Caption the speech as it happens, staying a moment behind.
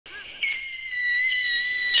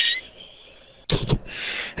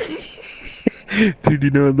Dude, you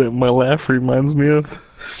know what that my laugh reminds me of?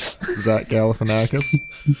 Zach Galifianakis.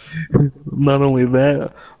 Not only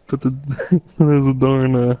that, but there's a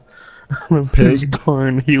darn there's Pig.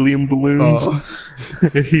 darn helium balloons. Oh.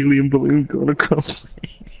 A helium balloon going across.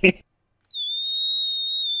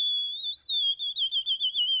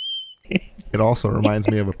 It also reminds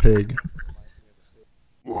me of a pig.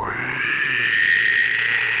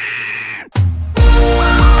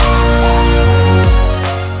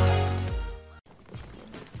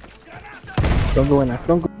 Don't go in there.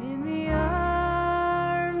 Don't go.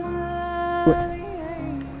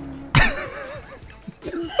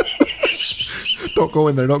 Don't go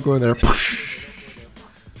in there, don't go in there.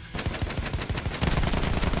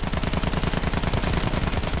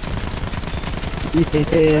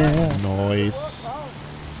 Yeah. Nice.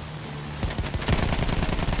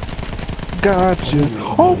 Gotcha.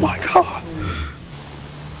 Oh my god.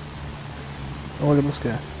 Oh, look at this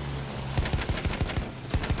guy.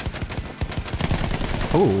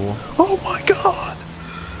 Oh. Oh my god.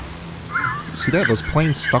 See that? Those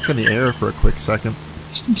planes stuck in the air for a quick second.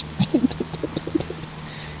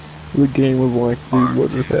 The game was like, dude,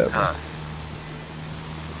 what just happened?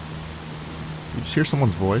 You just hear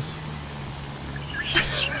someone's voice?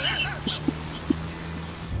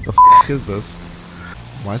 The f is this?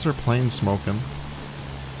 Why is our plane smoking?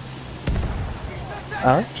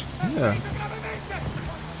 Ours? Yeah.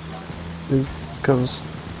 Dude, because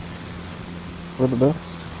we're the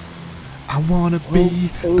best. I wanna be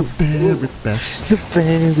the very best. The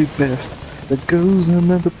very best. That goes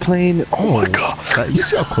another plane. Oh my god. You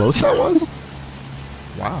see how close that was?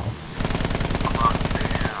 Wow.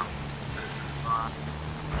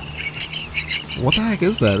 What the heck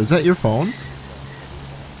is that? Is that your phone?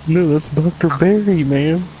 No, that's Dr. Barry,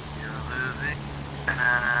 man.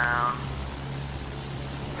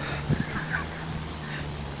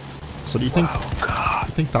 So do you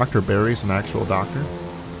think Dr. Barry's an actual doctor?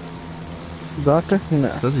 Doctor? No.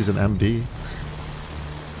 It says he's an MD.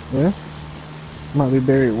 Yeah? Might be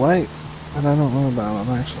Barry White, but I don't know about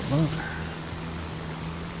an actual doctor.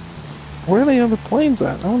 Where are the other planes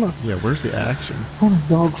at? I don't know. Yeah, where's the action? What a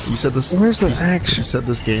dog. You said this. Where's the action? You said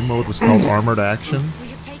this game mode was called Armored Action.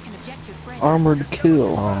 Armored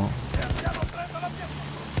Kill. Oh.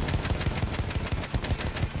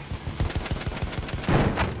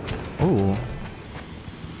 Oh.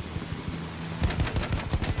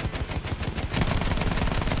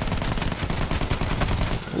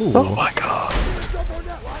 Ooh. Oh my god.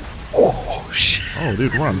 Oh shit. Oh,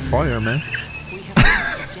 dude, we're on fire, man.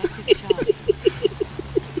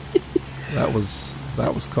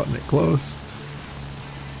 That was cutting it close.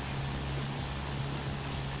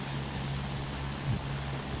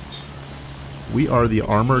 We are the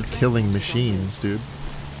armored killing machines, dude.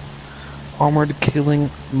 Armored killing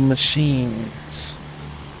machines.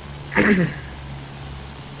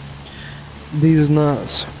 These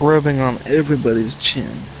nuts rubbing on everybody's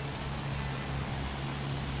chin.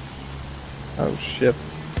 Oh shit.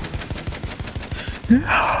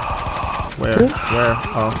 Where? Where?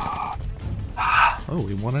 Oh. Oh,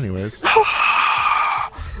 we won anyways.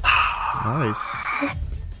 Nice.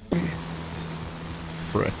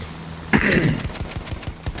 Frick.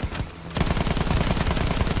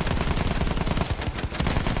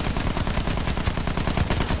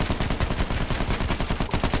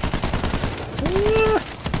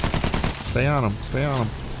 Stay on him. Stay on him.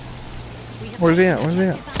 Where's he at? Where's he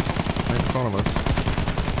at? Right in front of us.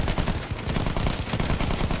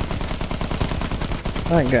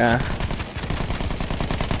 That guy.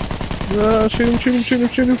 Shoot him, shoot him, shoot him,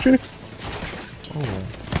 shoot him, shoot him.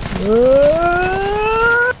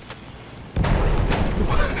 Oh.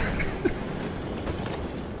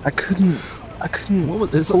 I couldn't What was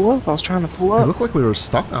this? pull up. I was trying to pull It up. looked like we were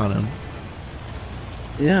stuck on him.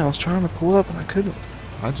 Yeah, I was trying to pull up and I couldn't.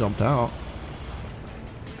 I jumped out.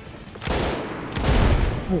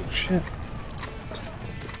 Oh shit.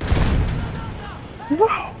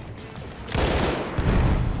 Wow.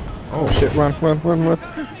 Oh, Shit, run, run, run, run.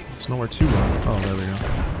 there's nowhere to run. Oh, there we go.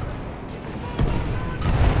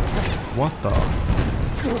 What the?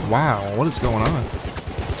 Wow, what is going on?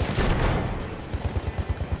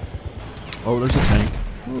 Oh, there's a tank.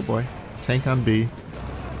 Oh boy. Tank on B.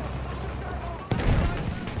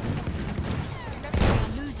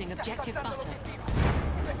 Losing objective butter.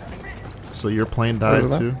 So your plane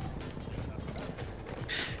died too?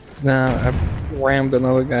 Nah, I rammed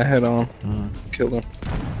another guy head on. Killed him.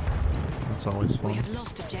 That's always We fun. have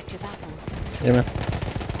lost objective apples. Yeah, man.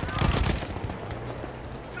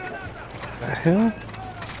 The hell?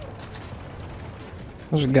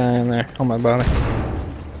 There's a guy in there on my body.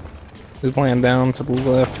 He's laying down to the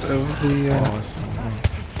left of the. Oh, I see.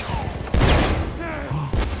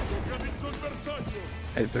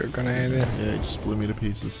 I threw a grenade in. Yeah, he just blew me to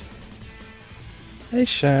pieces. Hey,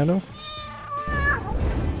 Shadow.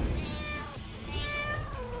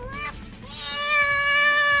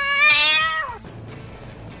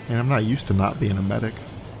 And I'm not used to not being a medic.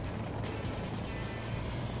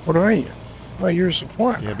 What are you? Oh, you're a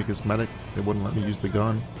support. Yeah, because medic, they wouldn't let me use the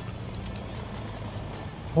gun.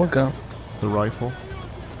 What gun? The rifle.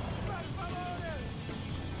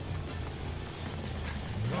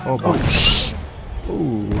 Oh, boy.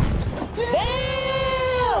 Ooh.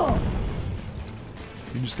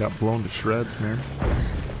 You just got blown to shreds, man.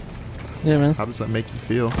 Yeah, man. How does that make you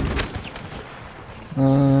feel?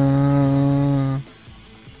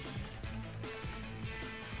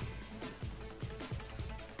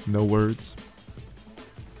 No words.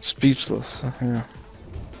 Speechless. Yeah.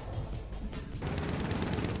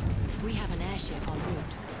 We have an airship en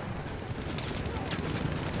route.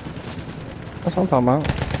 That's what I'm talking about.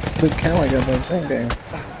 Big Cali got that thing game.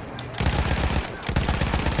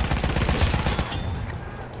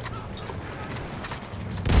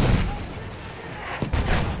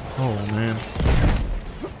 Oh, man.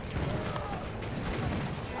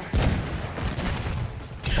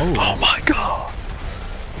 Oh my god!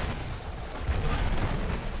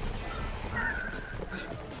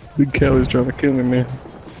 Big Cali's trying to kill me, man.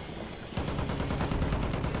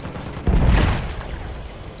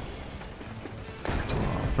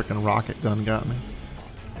 Freaking rocket gun got me.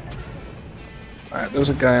 Alright, there's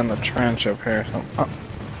a guy in the trench up here. Oh.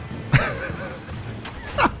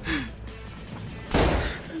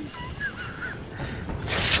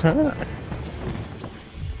 Fuck.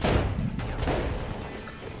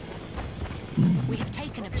 We have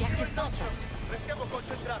taken objective butter.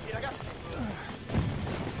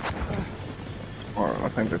 Or I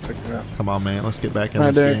think they took it out. Come on, man. Let's get back in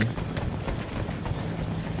Hi, this Dick. game.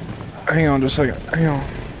 Hang on just a second. Hang on.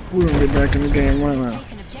 We're gonna get back in the game right now.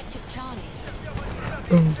 Taken objective Charlie.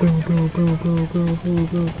 Go, go, go, go, go, go, go,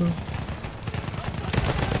 go, go.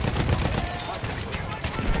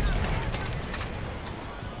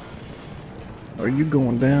 Are you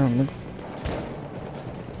going down?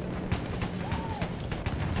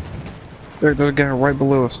 There's a guy right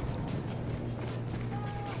below us.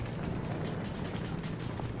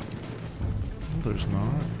 There's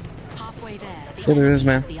not. Halfway there. The Yeah, there is, enemy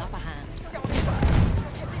man. has the upper hand.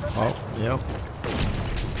 Oh, yep.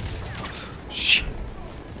 Shit.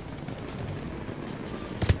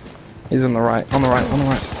 He's on the right, on the right, on the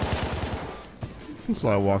right. So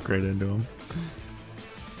I walk right into him.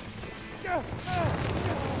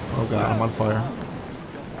 Oh god, I'm on fire.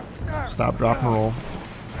 Stop, drop, and roll.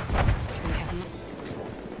 We have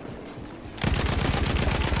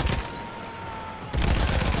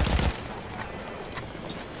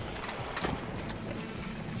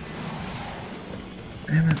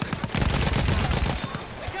Damn it.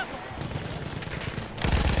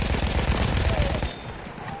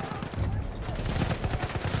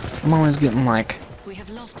 I'm always getting like we have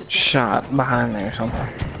lost objective. shot behind me or something.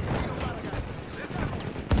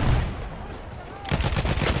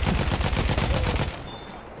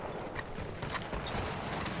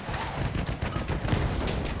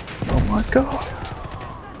 Oh my god.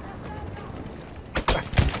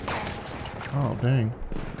 Oh, dang.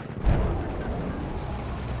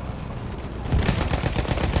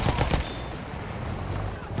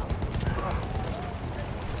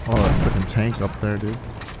 Oh, that freaking tank up there, dude.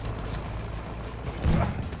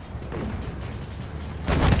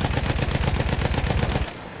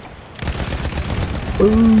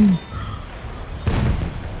 Boom.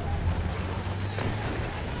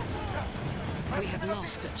 We have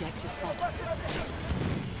lost objective butter.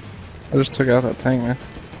 I just took out that tank, man.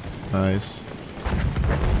 Nice.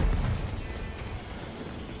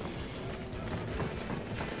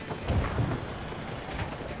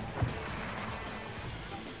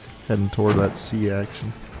 Heading toward that sea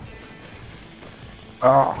action.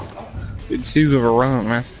 Oh. Dude, C's overrun,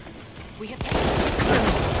 man. We have taken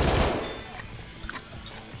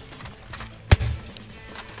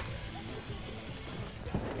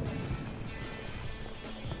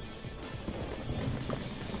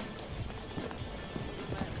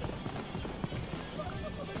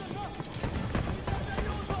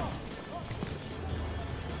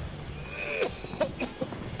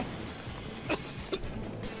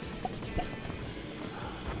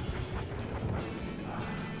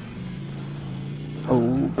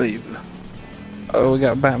Oh, baby. Oh, we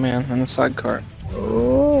got Batman in the sidecar.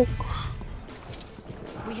 Oh.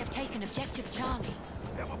 We have taken objective Charlie.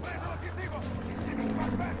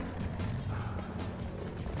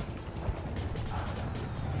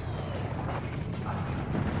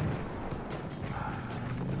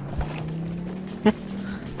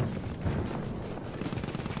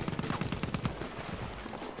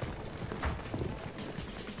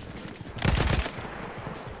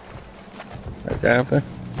 guy up there?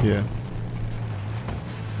 Yeah.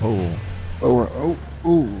 Oh. Oh,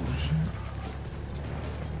 ooh.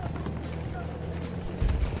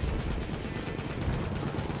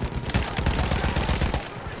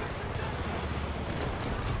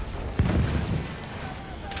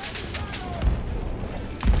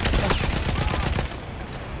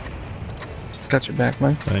 Got your back,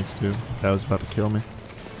 man. Thanks, dude. Guy was about to kill me.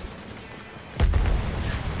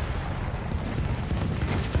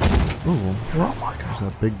 Ooh. Oh my god. There's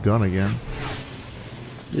that big gun again.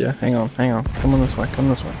 Yeah, hang on. Come on this way,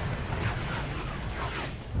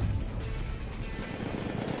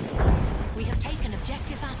 We have taken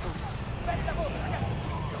objective apples.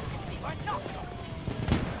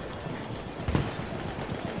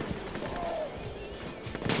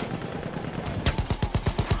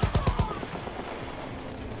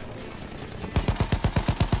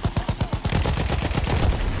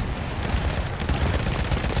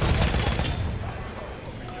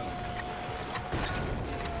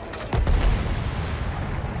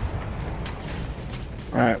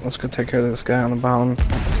 Alright, let's go take care of this guy on the bottom.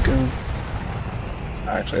 Let's go.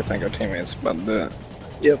 Actually, I think our teammate's about to do it.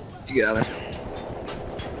 Yep, you got it.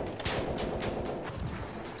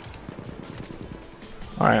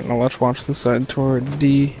 Alright, now let's watch the side toward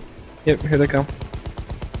D. Yep, here they come.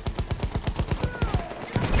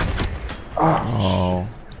 Oh.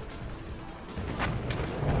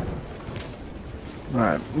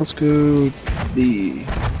 Alright, let's go D.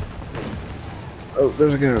 Oh,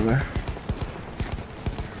 there's a guy over there.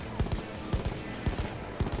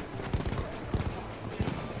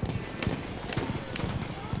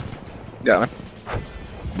 Got him.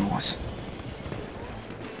 Nice.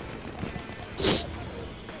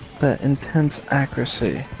 That intense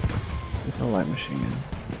accuracy with the light machine gun.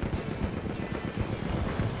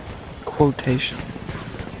 Quotation.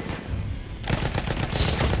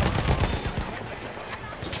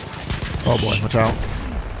 Oh boy, watch out.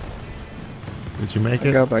 Did you make I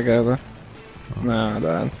it? got that guy though. Nah, I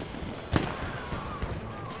died.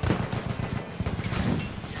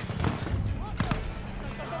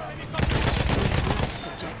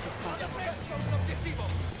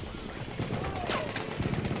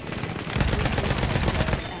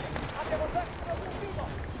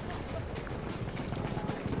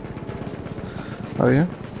 Oh yeah?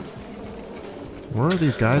 Where are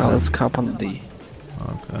these guys Oh, at? let's cop on the D.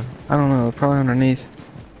 Okay. I don't know, they're probably underneath.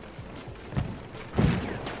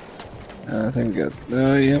 I think we got.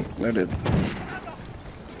 Oh, yep, I did.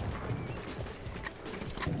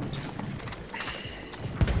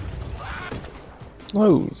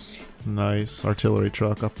 Oh, Nice artillery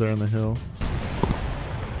truck up there in the hill.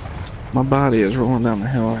 my body is rolling down the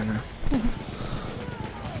hill right now.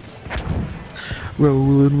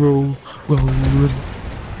 Rolling, rolling,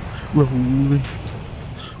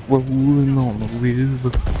 rolling on the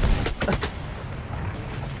river.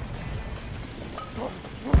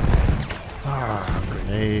 Ah,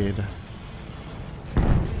 grenade.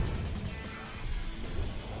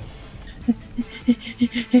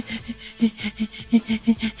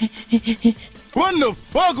 What the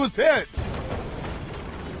fuck was that?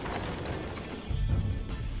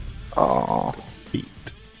 Aw. Feet.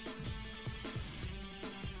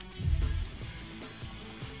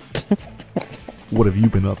 What have you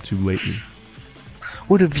been up to lately?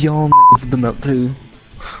 What have y'all been up to?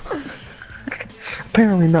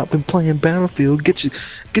 Apparently not been playing Battlefield. Get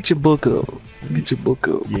your book up. Get your book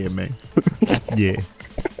up. Yeah, man. Yeah.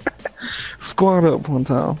 Squat up one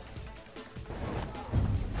time.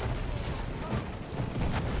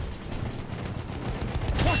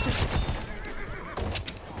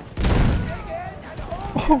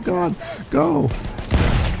 Oh god, go!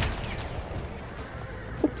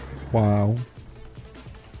 Wow.